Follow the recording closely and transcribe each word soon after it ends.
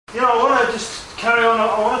You know, I want to just carry on.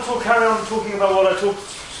 I want to carry on talking about what I talked.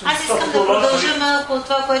 Аз искам да продължа малко от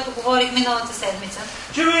това, което говорих миналата седмица.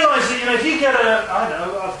 Do you realize that, you know, if you get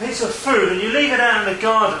a piece of food and you leave it out in the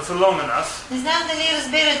garden for long enough? Не знам дали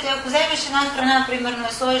разбирате, ако вземеш една храна, примерно,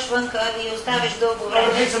 и сложиш вънка и оставиш дълго време.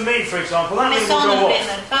 Like a piece of meat, for example, that meat Месо, will go off.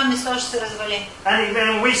 например, това месо ще се развали.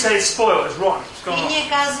 And we say it's spoiled, it's rotten, it's gone И off. ние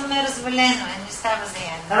казваме развалено е, не става за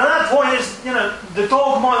ядене. And at that point, you know, the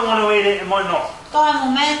dog might want to eat it, it might not. В този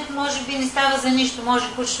момент може би не става за нищо, може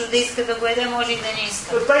кучето да иска да го яде, може и да не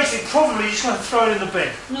иска. But basically, probably you're just going to throw it in the bin.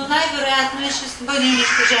 Но най-вероятно ще бъде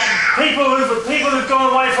унищожено. People who've gone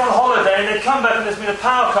away for a holiday and they come back and there's been a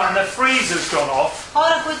power cut and their freezer's gone off.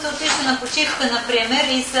 Хора, които отишли на почивка, например,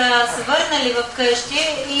 и са се върнали в къщи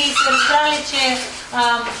и са разбрали, че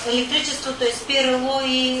електричеството е спирало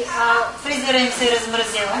и фризера им се е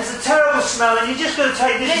размразила. It's a terrible smell and you're just going to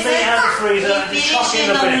take this meat out of the freezer and just chuck it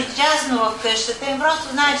in the bin. Ужасно в къщата. Им просто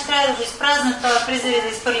знаят, че трябва да го изпразнат този фризер и да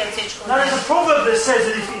изпърлят всичко. Now there's a proverb that says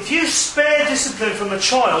that if you spare discipline from a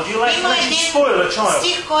child, you'll actually spoil a child.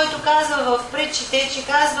 Стих, който казва в притчите, че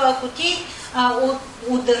казва, ако ти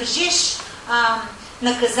удържиш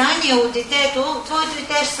наказание от детето, твоето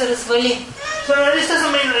дете ще се развали. So this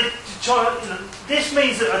doesn't mean that a child, this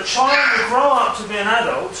means that a child will grow up to be an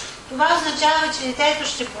adult. Това означава, че детето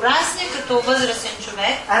ще порасне като възрастен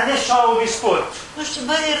човек. And this child will be spoiled. Но ще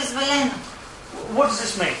бъде развалено. What does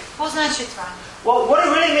this mean? Какво значи това? Well, what it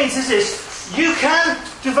really means is this: you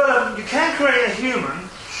can create a human.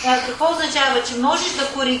 Какво означава, че можеш да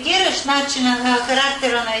коригираш начина на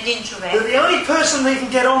характера на един човек? But the only person they can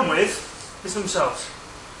get on with is themselves.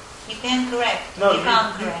 You can correct. No, you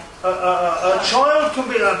can't correct. A child can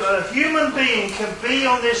be, a human being can be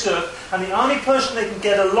on this earth, and the only person they can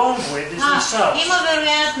get along with is themselves. Има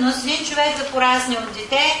вероятност един човек да порасне от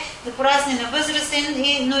дете, да порасне на възрастен,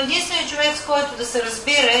 но единственият човек, с който да се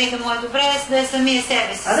разбира и да му е добре, да е самия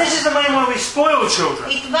себе си. And this is the main way we spoil children.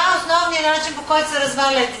 И това е основният начин, по който се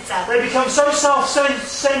развалят децата. They become so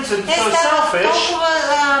self-centered, Те so стават selfish. толкова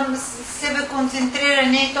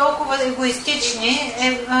себеконцентрирани, толкова егоистични,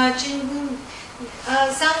 че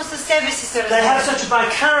само със себе си се They have развалят. such a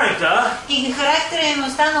bad character. И характерът им е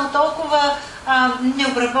останал толкова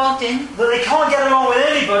необработен, That they can't get along with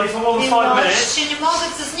anybody for more than 5 minutes. че не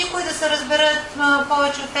могат с никой да се разберат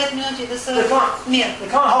повече от 5 минути, да са мир. They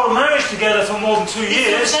can't hold a marriage together for more than 2 И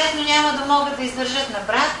years. съответно няма да могат да издържат на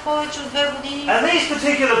брак повече от 2 години. And these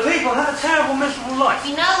particular people have a terrible, miserable life.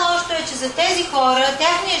 И най-лошото е, че за тези хора,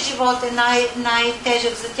 тяхният живот е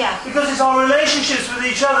най-тежък за тях. Because it's our relationships with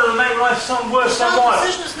each other that make life so worse, so Защото wild.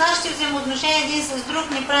 всъщност нашите взаимоотношения един с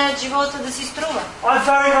друг ни правят живота да си струва. I'm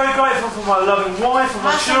very, very grateful for my loving wife and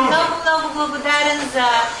my Аз съм children. много благодарен за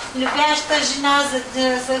любяща жена,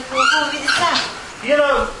 за хубави деца. You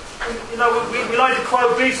know, we like to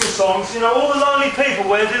quote Beatles songs. You know, all the lonely people.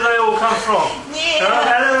 Where do they all come from?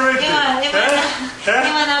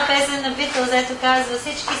 Има една песен на Beatles, дето казва,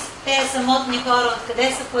 всички те самотни хора,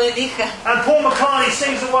 откъде се появиха. And Paul McCartney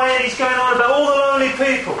sings away and he's going on about all the lonely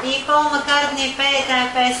people. И Пол Маккартни пее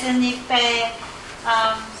тая песен и пее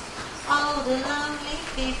All the lonely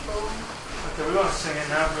people. Okay, we won't sing it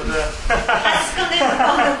now, but Аз искам да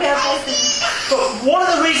изпълня коя песен. but one of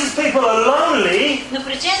the reasons people are lonely Но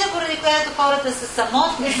причина, поради която хората са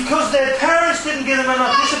самотни, is because their parents didn't give them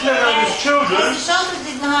enough discipline over as children. защото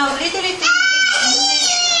родителите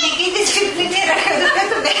не ги дисциплинираха,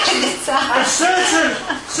 докато бяха деца. And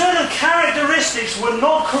certain characteristics were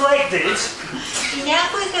not corrected. И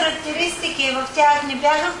някои характеристики в тях не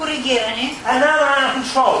бяха коригирани. And now they're out of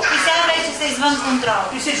control. И сега вече са извън контрол.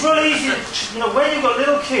 You see, it's really easy, you know, when you've got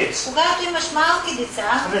little kids Когато имаш малки деца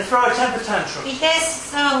and they throw a temper tantrum, и те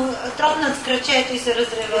тропнат с крачето и се it's a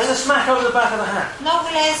разреват, smack over the back of the hand. много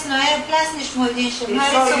лесно е, пляснеш му един шамар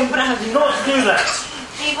It's и се like оправи. not to do that.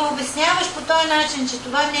 И го обясняваш по този начин, че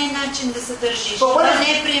това не е начин да се държиш. But Това when-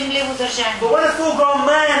 не е приемливо държание. But when a full-grown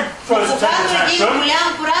man throws a temper Когато един tantrum, голям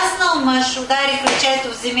пораснал мъж удари крачето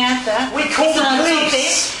в земята, We call и се the нацупи,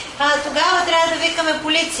 police. тогава трябва да викаме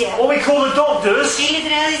полиция. or we call the doctors, Или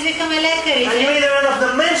трябва да извикаме and you лекарите. either end up in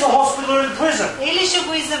the mental hospital or in prison. Или ще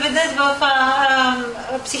го заведат в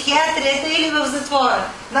психиатрията или в затвора.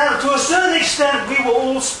 Now, to a certain extent, we were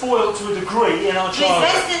all spoiled to a degree in our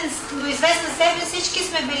childhood. До известна степен всички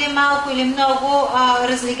сме били малко или много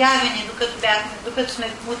разлигавени, докато сме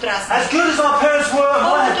отрасли. As good as our parents were,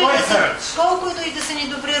 I had great parents. Колкото и да са ни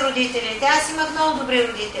добри родителите. Аз имах много добри They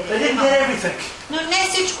родители. didn't get everything. Но не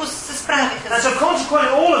всичко се справиха. And so consequently,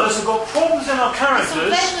 all of us have got problems in our И characters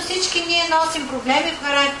съответно всички ние носим проблеми в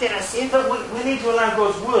характера си, that we need to allow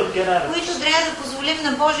God's word to get out of us. които трябва да позволим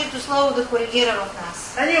на Божието Слово да коригира в нас.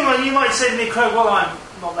 And you might say to me, Craig, well,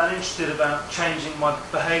 not that interested about changing my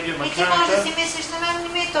behaviour, my И ти можеш да си character. мислиш, на мен не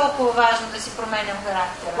ми е толкова важно да си променям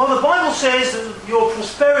характера. Well, the Bible says that your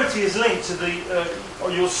prosperity is linked to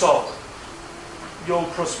your soul. Your Но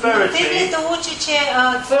prosperity. Библията учи, че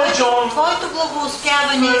твоето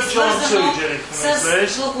благоуспяване е свързано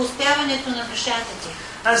с благоуспяването на душата ти.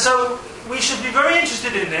 And so we should be very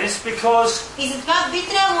interested in this because И затова би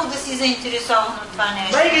трябвало да си заинтересован от това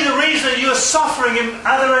нещо. maybe the reason that you are suffering in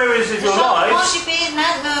other areas of your Защото life може би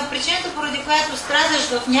причината, поради която страдаш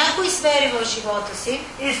в някои сфери в живота си,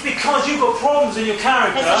 is because you've got problems in your е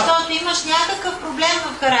character. защото имаш някакъв проблем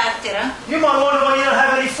в характера. You might wonder why you don't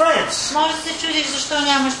have any friends. Може да се чудиш защо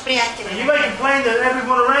нямаш And you приятели. may complain that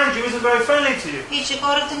everyone around you isn't very friendly to you. И че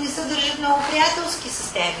хората не се държат много приятелски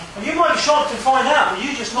с теб. And you might be shocked to find out that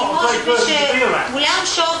you're just И not a може great би person ще to be е around. голям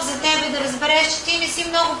шок за тебе да разбереш, че ти не си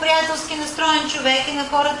много приятелски настроен човек и на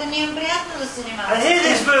хората не им приятно да се занимават. And here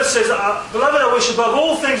this verse says, Beloved, I wish above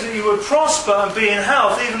all things that you would prosper and be in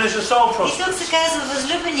health, even as your soul И prospers. тук се казва,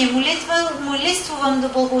 възлюбени, молитвам да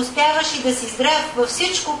благоуспяваш и да си здрав във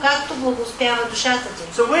всичко, както благоуспява душата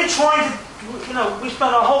ти. So we're trying to, we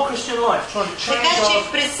spend our whole Christian life trying to change Така че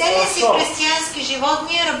our през целия си soul. християнски живот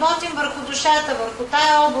ние работим върху душата, върху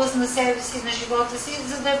тая област на себе си, на живота си,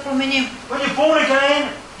 за да я променим. When you're born again,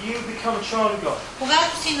 you become a child of God.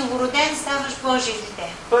 Когато си новороден, ставаш Божие дете.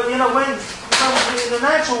 But you know, in the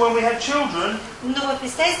natural, when we have children, Но в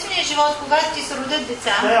естествения живот, когато ти се родят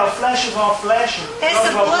деца, they are flesh of our flesh and те blood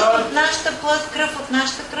са of our плът blood. от нашата плът, кръв от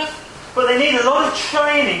нашата кръв. But they need a lot of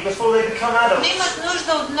training before they become Но adults. имат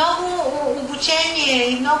нужда от много обучение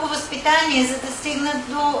и много възпитание, за да стигнат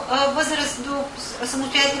до възраст, до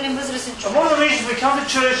самостоятелен възрастен And човек. one of the reasons we come to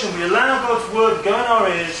church and we allow God's word to go in our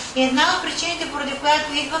ears И една от причините, поради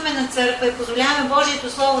която идваме на църква и позволяваме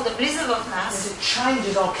Божието Слово да влиза в нас, is it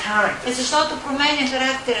changes our character. е защото променя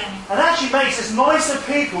характера ни. And actually makes us nicer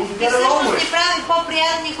people to И get along всъщност ни with. прави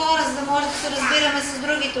по-приятни хора, за да може да се разбираме с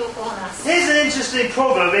другите около нас. Here's an interesting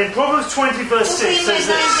proverb. In Proverbs 20 verse Тук 6 има says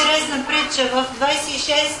една this. интересна притча в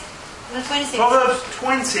 26, на 26. Proverbs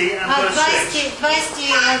 20 and verse 6.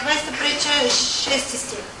 20 притча, 6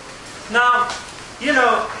 стих. Now, you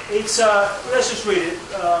know, it's, let's just read it.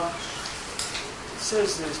 It says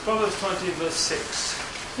this, Proverbs 20 verse 6.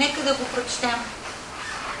 Нека да го прочетем.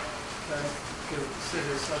 Okay, good. It says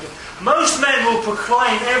this, okay. Most men will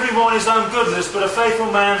proclaim everyone his own goodness, but a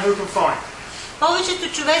faithful man who can find?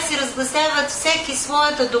 Повечето човеци разгласяват всеки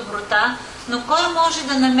своята доброта, но кой може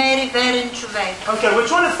да намери верен човек? Okay, we're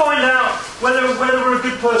trying to find out whether we're a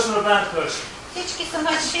good person or a bad person. Всички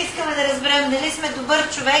ще искаме да разберем дали сме добър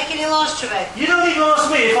човек или лош човек. You don't need to ask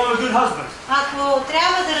me if I'm a good husband. Ако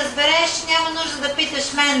трябва да разбереш, няма нужда да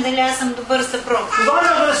питаш мен дали аз съм добър съпруг. Because I'm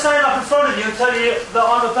not going to stand up in front of you and tell you that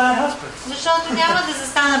I'm a bad husband. Защото няма да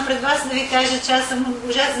zastана пред вас да ви кажа, че аз съм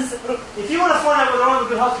ужасен съпруг. If you want to find out whether I'm a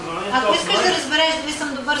good husband or not, you have Ако to ask искаш me. да разбереш дали съм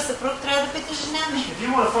добър съпруг, трябва да питаш жена ми. If you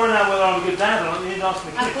want to find out whether I'm a good dad or not, you need to ask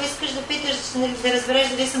me. Ако искаш да питаш, да разбереш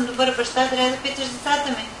дали съм добър баща, трябва да питаш децата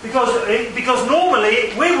ми. Because normally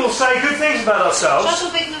we will say good things about ourselves, Защото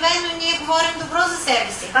обикновено ние говорим добро за себе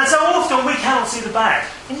си. and so often we cannot see the bad.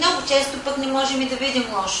 И много често пък не можем и да видим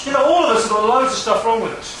лошо. You know, all of us have got loads of stuff wrong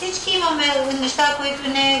with us. Всички имаме неща, които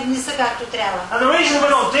не са както трябва. And the reason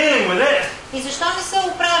we're not dealing with it, И защо не се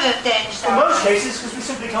оправят тези неща? in most cases, is because we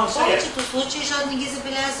simply can't В see it. повечето случаи, защото не ги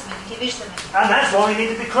забелязваме, не ги виждаме. And that's why we need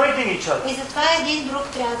to be correcting each other. И затова един друг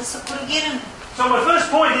трябва да се коригираме. So my first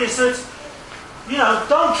point is that, you know,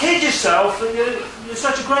 don't kid yourself that you're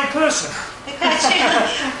such a great person. Така че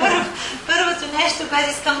първото нещо, което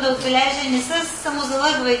искам да отбележа, не се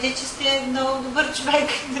самозалъгвайте, че сте много добър човек,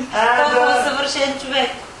 толкова съвършен човек.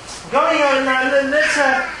 Going on now, let's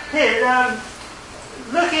here,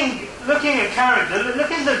 looking at character.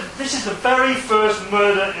 This is the very first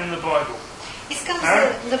murder in the Bible. Искам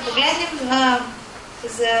да погледнем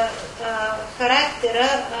за характера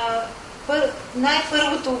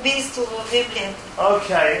най-първото убийство в Библията.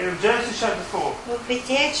 Okay, in Genesis chapter 4. В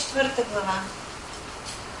Битие 4 глава.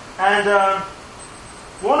 And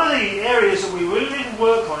one of the areas that we really need to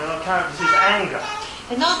work on in our characters is anger.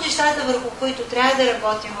 Едно от нещата, върху които трябва да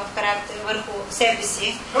работим в характер, върху себе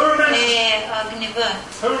си, е гнева.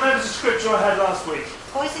 Who remembers the scripture I had last week?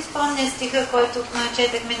 Кой си спомня стиха, който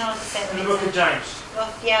четах миналата In the седмица? book of James.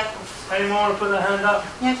 В Яков. Anyone want to put their hand up?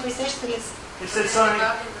 Някой сеща ли се? It said something.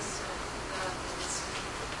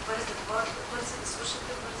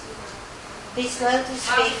 Be slow to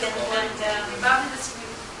speak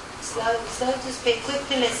slow to speak, quick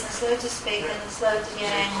to listen, slow to speak and slow to get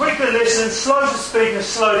angry. Quick to listen, slow to speak, and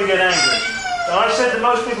slow to get angry. And I said that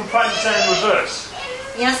most people practice that in reverse.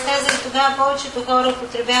 И аз казах, тогава повечето хора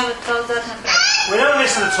употребяват това отзад напред. We don't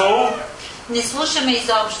listen at all. Не слушаме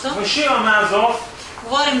изобщо. We shoot our mouths off.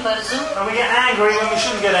 Говорим бързо. And we get angry when we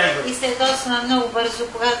shouldn't get angry. И се ядосваме много бързо,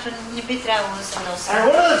 когато не би трябвало да се ядосваме. And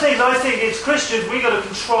one of the things I think as Christians we got to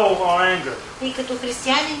control our anger. И като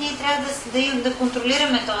християни ние трябва да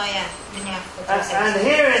контролираме този гняв.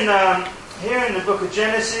 And here in the book of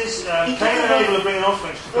Genesis, Cain and Abel are bringing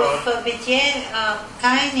offerings to God. В Битие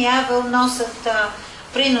Каин и Авел носят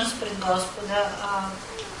принос пред Господа,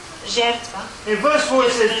 жертва. In verse 4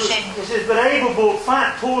 it says, but Abel brought fat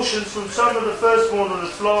portions from some of the firstborn of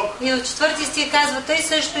the flock. И от 4 стих казва, тъй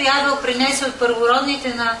също и Авел принесе от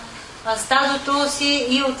първородните на стадото си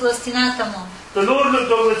и от ластината му. The Lord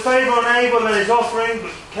looked with favor on Abel and his offering,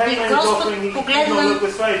 but Cain and his offering he did not look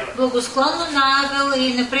with favor. Благосклонно на Авел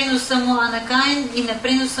и на приноса му, а на Каин и на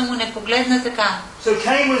приноса му не погледна така. So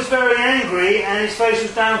Cain was very angry and his face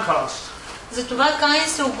was downcast. Затова Каин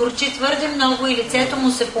се огорчи твърде много и лицето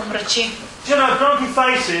му се помрачи. You know, grumpy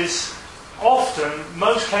faces, often,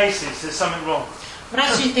 most cases, there's something wrong.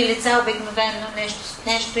 Мрачните лица обикновено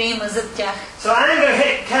нещо има зад тях. So anger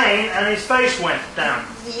hit Cain and his face went down.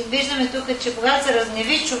 И виждаме тук, че когато се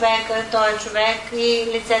разгневи човека, той е човек и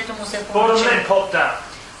лицето му се помрачи. Bottom lip popped out.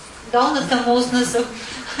 Долната му устна се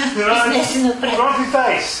изнесе напред. Grumpy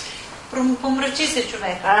face. Помрачи се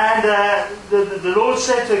човек. And the Lord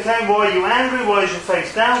said to Cain, why are you angry? Why is your face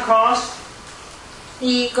downcast?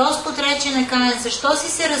 И Господ рече на Каин, защо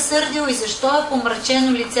си се разсърдил и защо е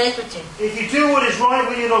помрачено лицето ти? If you do what is right,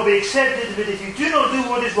 will you not be accepted? But if you do not do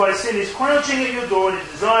what is right, sin is crouching at your door and it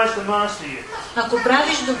desires to master you. Ако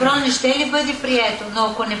правиш добро, не ще ли бъде прието, но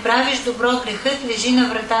ако не правиш добро, грехът лежи на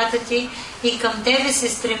вратата ти и към тебе се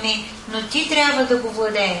стреми, но ти трябва да го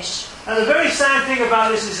владееш. And the very sad thing about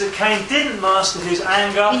this is that Cain didn't master his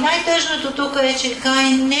anger. И най-тъжното тук е, че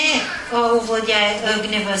Каин не овладя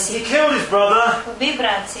гнева си. He killed his brother. Уби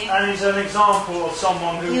брат си. And he's an example of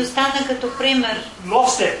someone И who остана като пример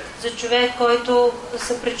lost it. за човек, който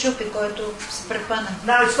се пречупи, който се препъна.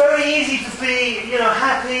 Now it's very easy to be,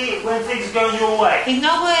 happy when things are going your way. И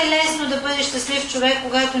много е лесно да бъдеш щастлив човек,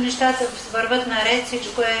 когато нещата върват наред,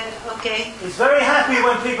 всичко е окей. It's very happy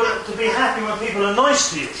to be happy when people are nice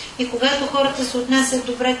to you. И когато хората се отнасят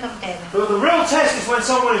добре към тебе. But the real test is when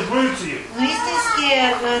someone is rude to you. Но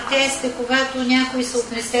истинският тест е когато някой се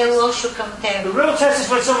отнесе лошо към теб. The real test is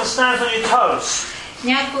when someone stands on your toes.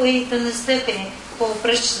 Някой да настъпи по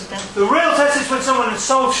пръчетата. The real test is when someone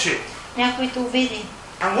insults you. Някой те обиди.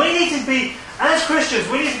 And we need to be, as Christians,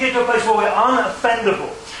 we need to get to a place where we're unoffendable.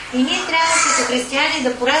 И ние трябва като християни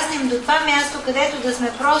да пораснем до това място, където да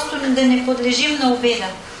сме просто да не подлежим на обида.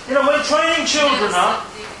 When training children up,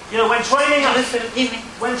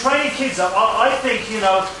 when training kids up, I think,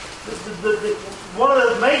 one of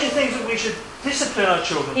the major things that we should discipline our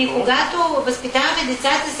children И for. когато възпитаваме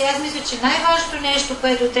децата си, аз мисля, че най-важното нещо,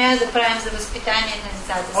 което трябва да правим за възпитание на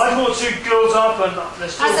децата си. I brought two girls up and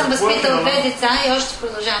they're still Аз съм възпитал working on две them. деца и още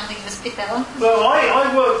продължавам да ги възпитавам. But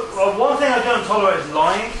one thing I don't tolerate is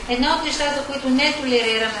lying. Едно от нещата, които не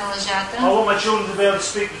толерираме, е лъжата. I want my children to be able to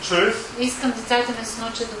speak the truth. Искам децата ми да се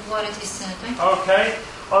научат да говорят истината. Okay.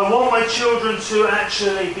 I want my children to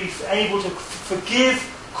actually be able to forgive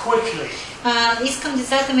quickly. Искам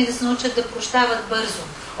децата ми да се научат да прощават бързо.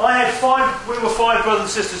 We were 5 brothers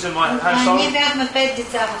and sisters in my household. Ние бяхме 5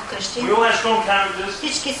 деца в къщи. We all had strong characters.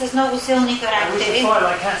 Всички с много силни And we used to характери. fight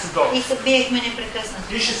like cats and dogs. И се биехме непрекъснато.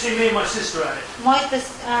 You should see me and my sister at it.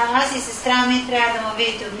 Аз и сестра ми трябва да ме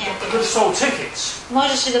видите от We някъде. could have sold tickets.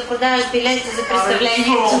 Можеше да продаваш билети за Full on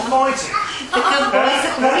представлението. fighting. Такъв бой се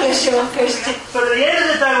хвърляше в къщи. But at the end of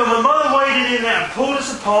the day, when my mother waded in there and pulled us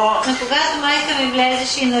apart, Но когато майка ми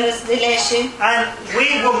влезеше и ни разделеше, and we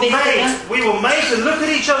were made to look at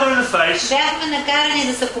each other in the face. бяхме накарани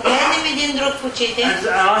да се погледнем един друг в очите. And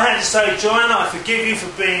I had to say, Joanna, I forgive you for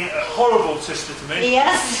being a horrible sister to me. И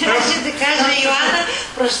аз трябваше да кажа, Йоанна,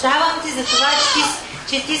 прощавам ти за това,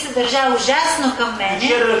 че ти се държа ужасно към She мене.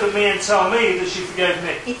 had to look at me and tell me that she forgave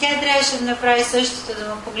me. И тя трябваше да направи същото, да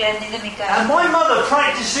ме погледне и да ми каже. And my mother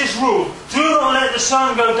practiced this rule: do not let the sun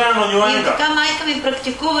go down on your И anger. така майка ми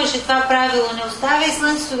практикуваше това правило, не оставяй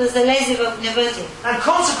слънцето да залезе в гнева ти. And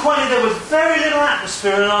consequently, there was very little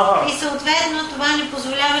atmosphere in our home. И съответно това не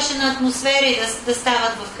позволяваше на атмосфери да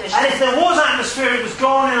стават в къща. And if there was atmosphere, it was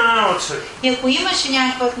gone in an hour or two. И ако имаше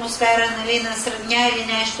някаква атмосфера, на средня или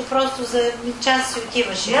нещо, просто за час си отиваше.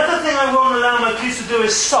 The other thing I won't allow my kids to do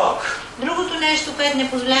is sulk. Другото нещо, което не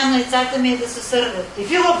позволявам на децата ми е да се сърдат. If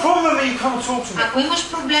you've got a problem with me, you come and talk to me. Ако имаш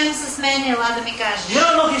проблем с мен, ела да ми кажеш. You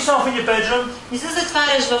don't lock yourself in your bedroom. Не се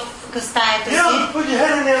затваряш в към стаята You know, си. put your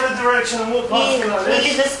head in the other direction and walk past me like Или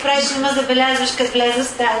this. да спреш, не ме забелязваш, като влезе в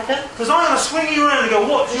стаята. Because I'm going to swing you around and go,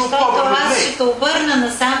 what's your Защото problem with аз me? ще те обърна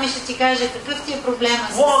насам и ще ти кажа какъв ти е проблема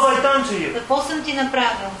с... What have I done to you? Какво съм ти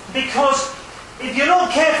направил? Because if you're not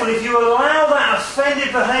careful, if you allow that offended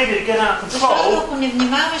behaviour to get out of Защото control, ако не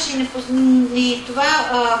внимаваш и това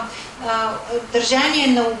държание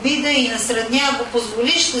на обида и на средня го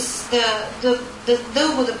позволиш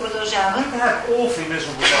дълго да продължава, you can have awfully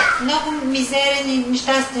miserable life. много мизерен и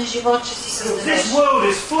нещастен живот ще си създадеш. This world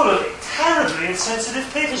is full of terribly insensitive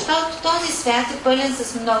people. Защото този свят е пълен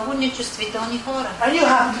с много нечувствителни хора. And you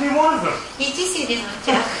happen to be one of them. И ти си един от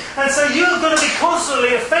тях. And so you're going to be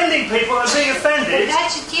constantly offending people and being offended. Така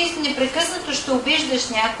че ти непрекъснато ще обиждаш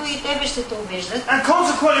някой и тебе ще те обиждат. And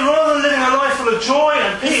consequently, rather than living a life full of joy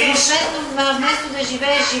and И peace, съответно, вместо да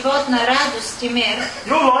живееш живот на радост и мир,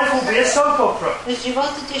 your life will be a soap opera.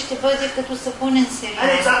 животът ти ще бъде като сапунен сериал.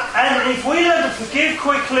 And if we learn to forgive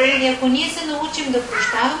quickly И ако ние се научим да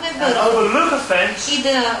прощаваме and бързо overlook offence, и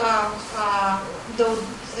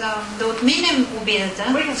да отминем обидата,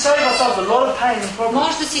 we can save ourselves a lot of pain and problems.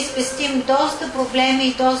 може да си спестим доста проблеми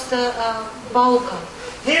и доста болка.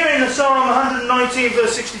 Here in the Psalm 119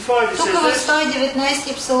 verse 65 it Тук says в this.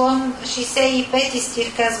 119 псалом 65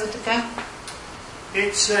 стих казва така.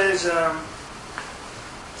 It says,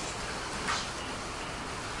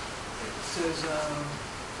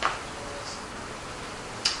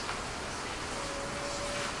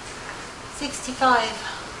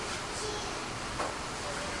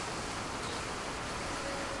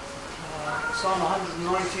 Psalm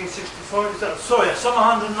 119:65. Sorry, Psalm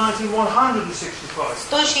 119:165.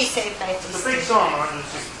 165 The стих. big Psalm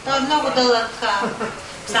 165. Той е много дълъг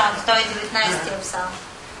псалм, 119 псалм.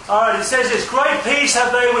 Alright, it says this, great peace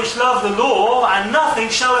have they which love the law, and nothing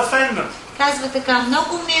shall offend them. Казва така,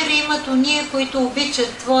 много мир имат уния, които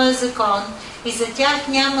обичат Твоя закон и за тях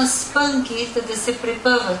няма спънки да се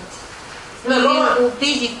препъват. Или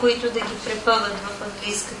обиди, които да ги препъват в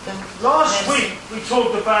английската Last версия. week we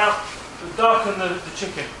talked about the duck and the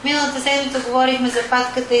chicken. Миналата седмица говорихме за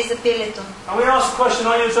патката и за пилето. And we asked the question,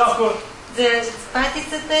 are you a duck or За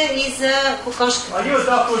патицата и за кокошката. are you a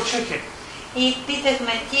duck or a chicken? И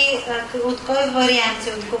питахме ти от кой вариант си,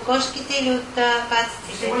 от кокошките или от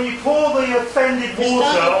патиците? When you pour the offended water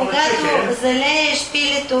Защото on the когато chicken, залееш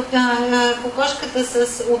пилето, кокошката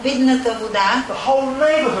с обидната вода, the whole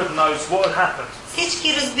neighbourhood knows what had happened.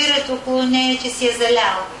 всички разбират около нея, че си е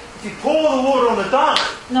залял. If you pour the water on the duck,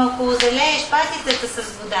 Но ако залееш патицата с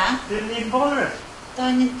вода, didn't even bother it.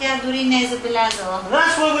 тя дори не е забелязала. And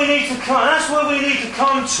that's where we need to come. That's where we need to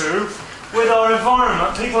come to with our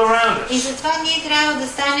environment, people around И us. затова ние трябва да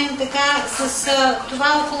станем така с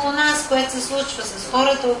това около нас, което се случва, с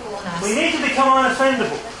хората около We нас. need to become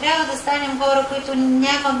unoffendable. Трябва да станем хора, които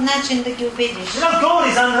няма начин да ги обидиш. You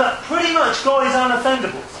know, pretty much God is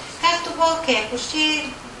unoffendable. Както Бог е,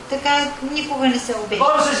 почти така никога не се The обижда.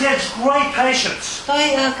 Bible says he has great patience.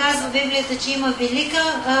 Той казва в Библията, че има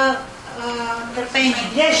велика търпение.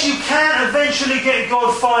 Yes, you can eventually get God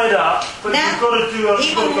fired up, but you've got to do Има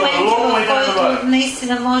you've got to go a моменти, long way в down the който road.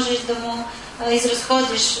 наистина можеш да му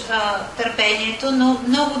изразходиш търпението, но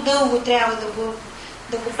много дълго трябва да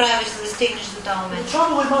го правиш, за да стигнеш до този The момент.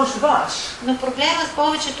 trouble with most of us Но проблема с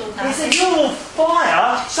повечето от is нас that е, you're on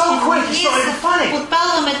fire so quick it's ние not even се funny.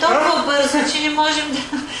 подпалваме толкова бързо, че не можем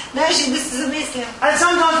даже да се замислим. And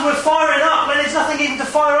sometimes we're firing up when there's nothing even to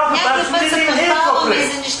fire up about. Някой We път didn't се even hear подпалваме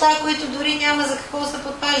properly. за неща, които дори няма за какво се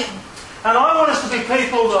подпалим. And I want us to be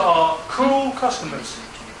people that are cool customers.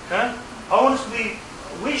 Okay? I want us to be.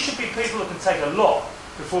 We should be people that can take a lot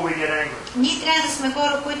before we get angry. Ние трябва да сме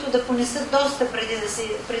хора, които да понесат доста преди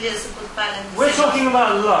да се подпалят. We're talking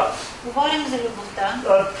about love. Говорим за любовта.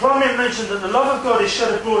 Prominent mentioned that the love of God is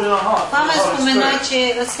shed abroad in our hearts. Павел by the Holy спомена,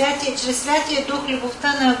 Spirit. че чрез Святия Дух любовта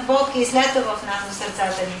на Бог е излята в нас, в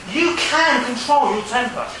сърцата ни. You can control your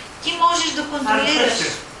temper. Ти можеш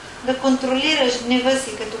да контролираш гнева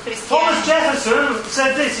си като Thomas християнин. Jefferson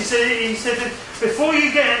said this. He said that before you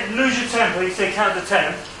lose your temper, he said count to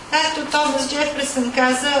 10. Както Томас Джеферсън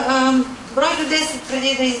каза, брой до 10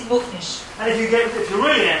 преди да избухнеш. And if you're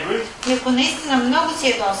really angry, И ако наистина много си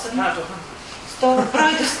ядосан, count to 100.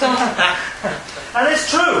 брой до 100. And it's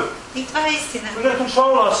true. И това е истина. We've got to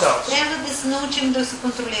control ourselves. Трябва да се научим да се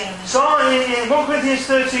контролираме. So in 1 Corinthians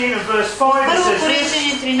 13 and verse 5 it Първо says this.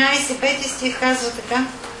 Коринтяни 13, 5 стих казва така.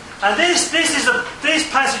 And this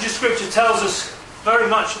passage of scripture tells us very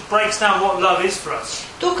much breaks down what love is for us.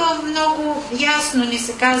 Тук много ясно ни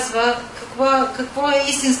се казва какво е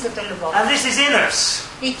истинската любов. And this is in us.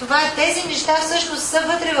 И тези неща всъщност са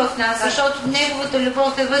вътре в нас, защото неговата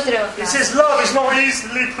любов е вътре в It нас. says love is not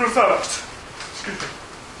easily provoked.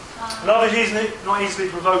 Love is not easily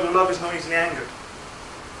provoked, and love is not easily angered.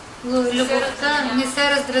 Любовта не се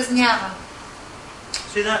раздразнява.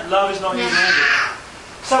 See that? Love is not easily angered.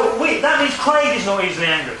 So that means Craig is not easily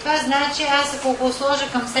angered. Това значи аз ако го сложа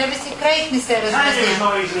към себе си, Крейг не се Tanya is раздразнява.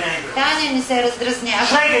 not easily angered. Таня не се раздразнява.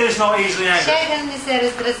 Shagan is not easily angered. Шеган не се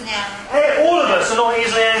раздразнява. All of us are not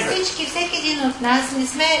easily angered. Всеки един от нас не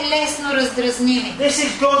сме лесно раздразними. This is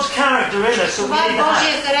God's character in us that we Това е need to have.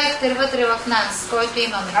 Божия характер вътре в нас, който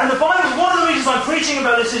имаме. And the Bible, one of the reasons I'm preaching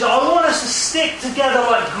about this is I want us to stick together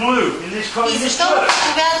like glue in this И защо church.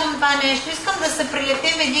 проповядвам това нещо? Искам да се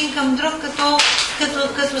прилепим един към друг като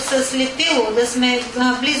с слепило, да сме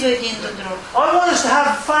близо един до друг. I want us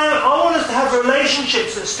to have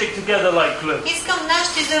relationships that stick together like glue. Искам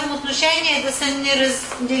нашите взаимоотношения да са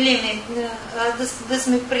неразделими, да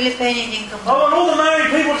сме прилепени един към I друг. want all the married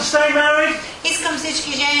people to stay married. Искам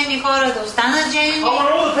всички женени хора да останат женени. I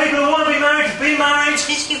want all the people who want to be married to be married.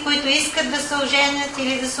 Всички, които искат да се оженят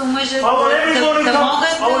или да се омъжат, I want everyone да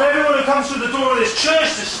who comes through the door of this church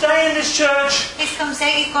to stay in this church. Искам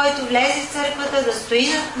всеки, който влезе в църквата, да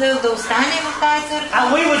стои, да остане в тази църква.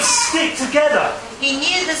 And we would stick together. И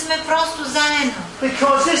ние да сме просто заедно.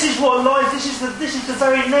 Because this is what life, this is the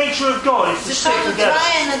very nature of God, is to stick Защото together. това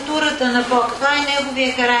е натурата на Бог, това е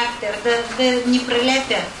Неговия характер, да ни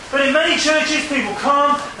прилепя. But in many churches, people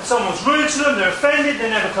come and someone's rude to them, they're offended, they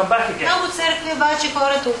never come back again. Много църкви обаче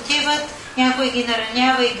хората отиват, някой ги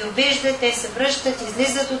наранява и ги обижда, те се връщат,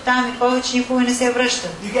 излизат оттам и повече никога не се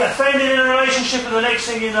връщат. You get offended in a relationship, and the next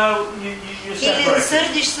thing you know, you're Или да separated.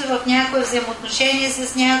 сърдиш се в някое взаимоотношение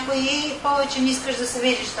с някой и повече не искаш да се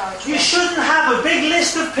видиш този човек. You shouldn't have a big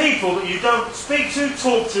list of people that you don't speak to,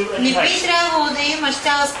 talk to, and Не hate. би трябвало да имаш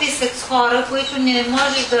цял списък с хора, които не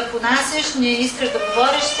можеш да понасяш, не искаш да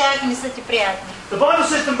говориш с тях, не са ти приятни. The Bible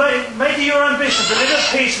says to make it your ambition to live at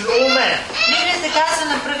peace with all men. Библията казва,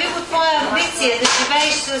 направи го твоя амбиция да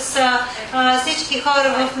живееш с всички хора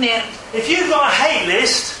в мир. If you've got a hate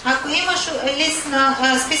list, Ако имаш лист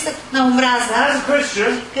на списък на омраза, as a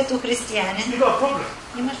Christian, като християнин, you've got a problem.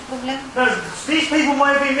 имаш проблем. Now, these people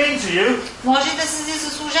might be mean to you. Може да се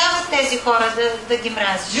заслужават тези хора да ги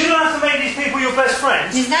мразиш. You don't have to make these people your best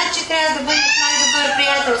friends, Не значи, че трябва да бъдеш най-добър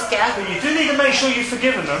приятел с тях, but you do need to make sure you've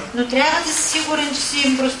forgiven them, но трябва да си сигурен, че си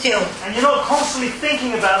им простил. and you're not constantly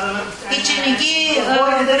thinking about them. И че не ги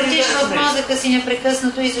въртиш в мозъка си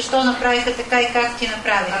непрекъснато и защо направиха така и как ти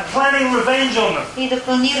направиха. And planning revenge on them. И да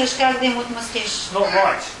планираш как да им отмъстиш. Not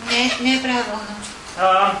right. Не е правилно.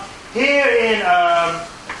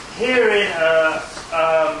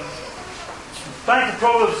 Back to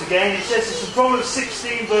Proverbs again, it says this in Proverbs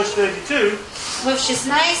 16 verse 32. В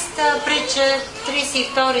 16-та притча,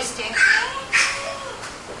 32 стих.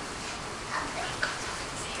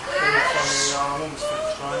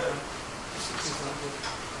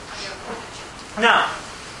 Now,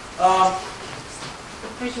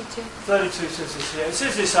 32. 32 says this here. It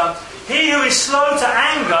says this, he who is slow to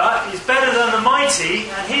anger is better than the mighty,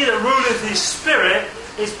 and he that ruleth his spirit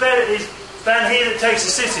is better than he that takes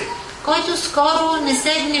a city. Който скоро не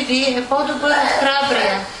се гневи е по-добър от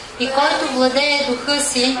храбрия и който владее духа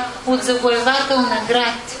си от завоевател на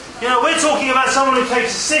град. You know, we're talking about someone who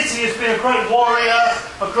takes a city as being a great warrior,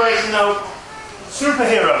 a great,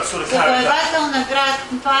 superhero sort of character. Завоевател на град,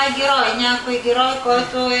 това е герой, някой герой,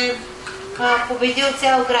 който е победил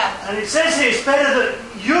цял град. And it says here, it's better that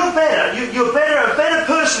you're a better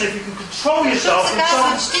person if you can control yourself Тук се than казва,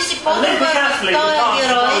 some че ти си Olympic по-добър от athlete who този can't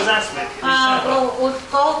герой, control his athlete.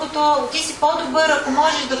 отколкото ти си по-добър, ако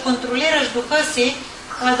можеш да контролираш духа си,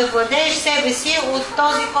 да владееш себе си от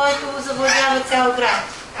този, който завладява цял град.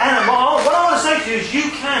 Anna, what I want to say to you is you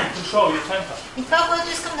can control your temper. И това, което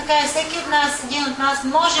искам да кажа, всеки от нас, един от нас,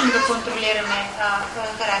 можем да контролираме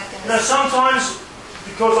характера. Now sometimes,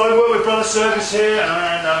 because I work with Brother Service here,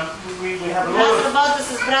 and we have a lot Аз of, работя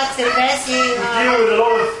с брат Сервес и we deal with a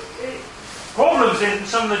lot of problems in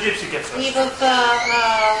some of the gypsy ghettos. и в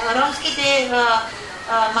ромските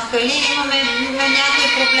махали имаме някои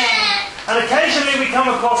проблеми. And occasionally we come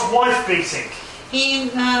across wife beating. И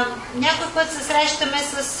някой път се срещаме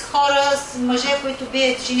с хора, с мъже, които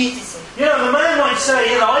бият жените си. You know, the man might say,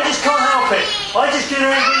 I just can't help it. I just get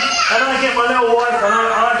angry and I get my little wife and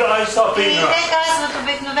I start И beating her. те казват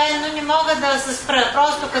обикновено, не мога да се спра.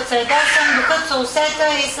 Просто като се ядосам, докато се усета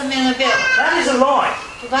и съм я набил. That is a lie.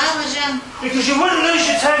 Това е лъжа. Because you wouldn't lose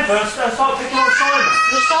your temper and start picking on Simon.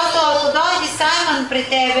 Защото ако дойде Саймън при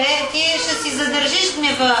тебе, ти ще си задържиш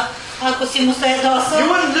гнева, ако си му се ядосал.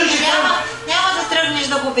 Няма да тръгнеш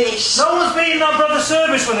да го биеш. No one's beating up brother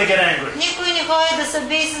Service when they get angry. Никой не ходи да се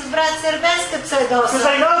бие с брат Сербес, като се ядосал. Because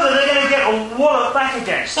they know that they're going to get a wallop back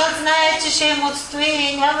again. Защото знае, че ще им отстои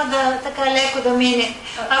и няма да така леко да мине,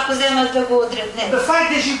 ако вземат да го удрят. The fact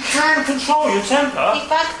is you can control your temper. И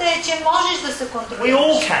факта е, че можеш да се контролираш. We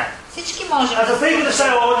all can. Всички можем. And for people to say,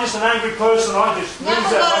 oh, I'm just an angry person, I just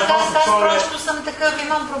lose it, I can't control it. Аз просто съм такъв,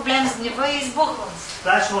 имам проблем с гнева и избухвам.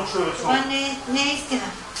 That's not true at all. Това не е истина.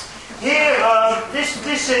 Here, this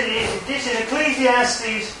in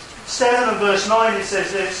Ecclesiastes 7 and verse 9 it says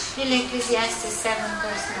this. Или Ecclesiastes 7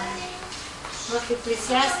 verse 9. В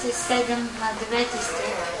Ecclesiastes 7 на 9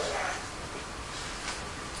 стих.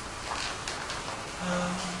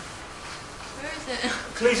 Where is it?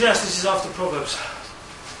 Ecclesiastes is after Proverbs.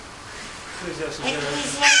 Ecclesiastes,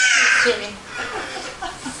 чили.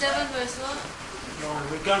 7 verse what? No,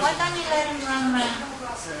 we're going Why don't you let him run around?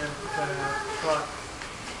 right.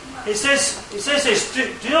 It says this,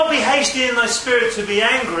 do not be hasty in thy spirit to be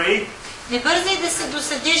angry. Не бързай да се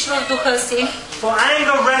досадиш в духа си. For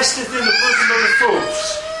anger resteth in the bosom of the fools.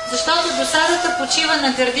 Защото досадата почива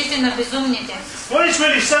на гърдите на безумните. What it's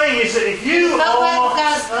really saying is that if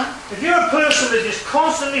you're a person that just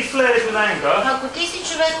constantly flares with anger, ако ти си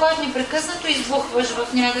човек, който непрекъснато избухваш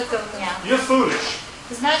в някакъв гняв, you're foolish.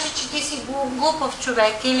 значи, че ти си глупав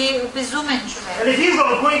човек или безумен човек. And if you've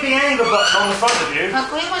got a great big anger button on the front of you,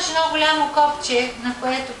 ако имаш едно голямо копче, на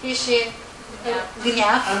което пише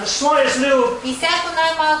гняв, and the slightest little и всяко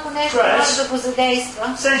най-малко нещо може да го задейства,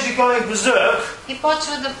 sends you going berserk, и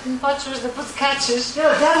почваш да подскачаш,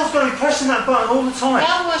 the devil's going to be pressing that button all the time.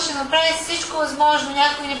 дявола ще направи всичко възможно,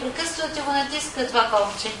 някой непрекъснато ти го натиска това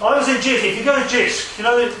копче. I was in JISC. If you go to JISC,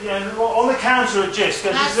 on the counter at JISC,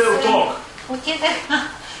 there's this little dog. Отидах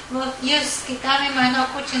в Юск и там има едно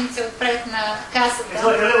кученце отпред на касата. It's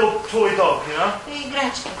like a little toy dog, И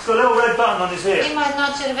играчка. It's got a little red button on his ear. Има едно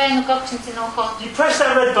червено копченце на ухото. You press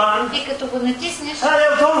that red button, И като го натиснеш, that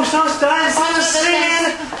little dog starts dancing and singing,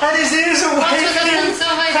 and his ears are почва да waving.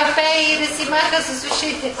 танцува и да пее и да си маха с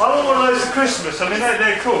ушите. I want one of those for Christmas. I mean,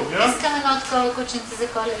 they're cool, Искам едно такова кученце за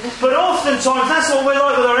Коледа. But oftentimes, that's what we're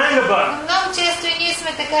like with our anger button. Много често и ние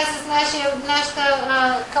сме така с нашата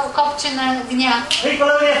копче на гняв. People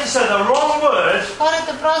only have to say the wrong word,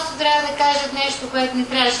 Хората просто трябва да кажат нещо, което не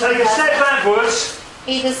трябваше да take a step кажат. backwards,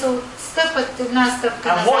 И да се отстъпат една стъпка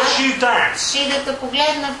and watch назад. you dance. И да те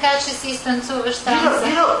погледнат как ще си изтанцуваш You танца.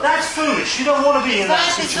 know, that's foolish. You don't want to be in Това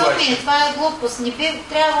that е безумие, situation. това е глупост. Не би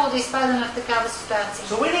трябвало да изпадаме в такава ситуация.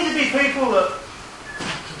 So we need to be people that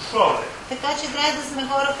control it. Така че трябва да сме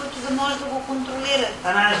хора, които да може да го контролират.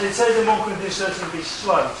 And as it says in 1 Corinthians 13, be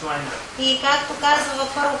slow to anger. И както казва във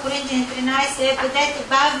 1 Коринтияни 13, бъдете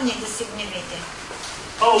бавни да се гневите.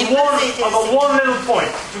 Oh, one little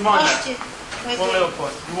point. Do you mind that? Още. One little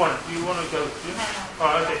point. You want to go? Yeah?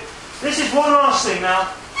 Alright, okay. This is one last thing now.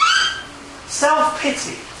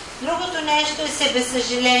 Self-pity. Другото нещо е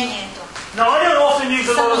себесъжалението. Now, I don't often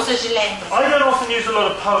use a lot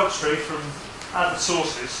of poetry from other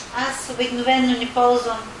sources. Аз обикновено не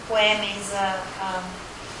ползвам поеми за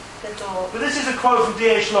като... But this is a quote from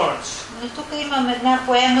D.H. Lawrence. Но тук имам една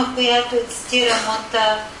поема, която цитирам от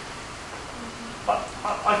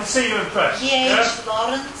I can see you're impressed. D.H.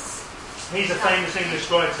 Lawrence. He's a famous English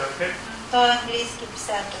writer, okay? Той е английски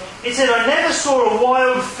писател. He said, I never saw a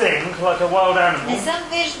wild thing, like a wild Не animal, съм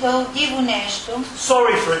виждал диво нещо,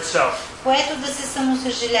 sorry for itself. което да се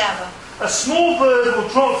самосъжалява. A small bird will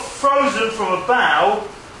drop frozen from a bough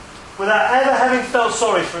without ever having felt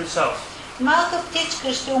sorry for itself. Малка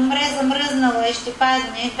птичка ще умре замръзнала и ще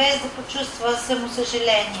падне, без да почувства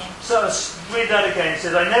самосъжаление. So, read that again. He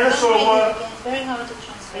said, I never saw a wild... Very hard to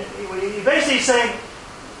translate. He basically is saying,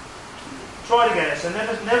 try it again. So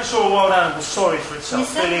never saw a wild animal sorry for itself. Не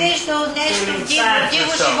съм виждал нещо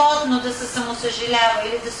диво животно да се самосъжалява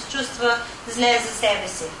или да се чувства зле за себе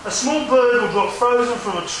си. A small bird will drop frozen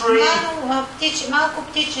from a tree Малко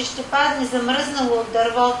птиче ще падне замръзнало от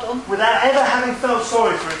дървото, without ever having felt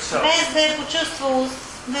sorry for itself. без да е почувствало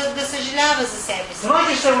да съжалява за себе си. Can I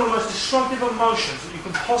just say one of the most destructive emotions that you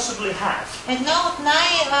can possibly have? Едно от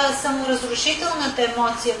най-саморазрушителната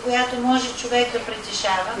емоция, която може човек да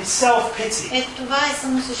притежава, It's self-pity. това е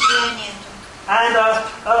самосъжалението. And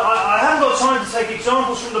I haven't got time to take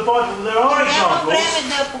examples from the Bible, but there are Нямам examples. време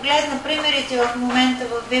да погледна примерите в момента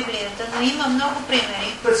в Библията, но има много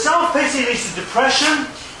примери. But self-pity leads to depression.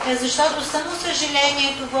 Защото само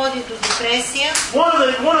съжалението води до депресия. One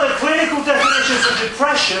of the clinical definitions of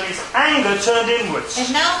depression is anger turned inwards.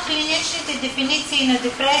 Една от клиничните дефиниции на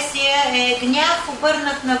депресия е гняв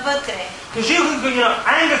обърнат навътре. Because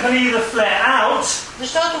anger can either flare out,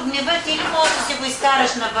 защото гневът или може да си го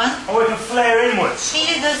изкараш навън, or it can flare inwards.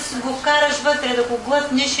 или да го вкараш вътре, да го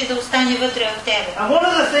глътнеш и да остане вътре в тебе. And one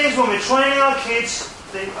of the things when we're training our kids,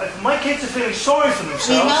 if my kids are feeling sorry for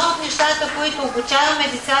И едно themselves, от нещата, които обучаваме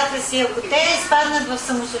децата си, ако те изпаднат в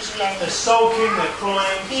самосъжаление they're sulking, they're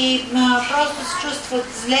crying, и просто се чувстват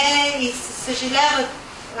зле и съжаляват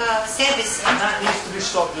себе си, that needs to be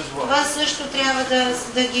stopped as well. това също трябва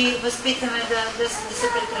да ги възпитаме да се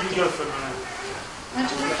You прекрати. go for it, Renee.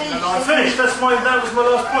 Значи, No, I finished. That was my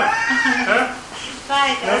last point. това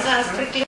е, аз приключвам.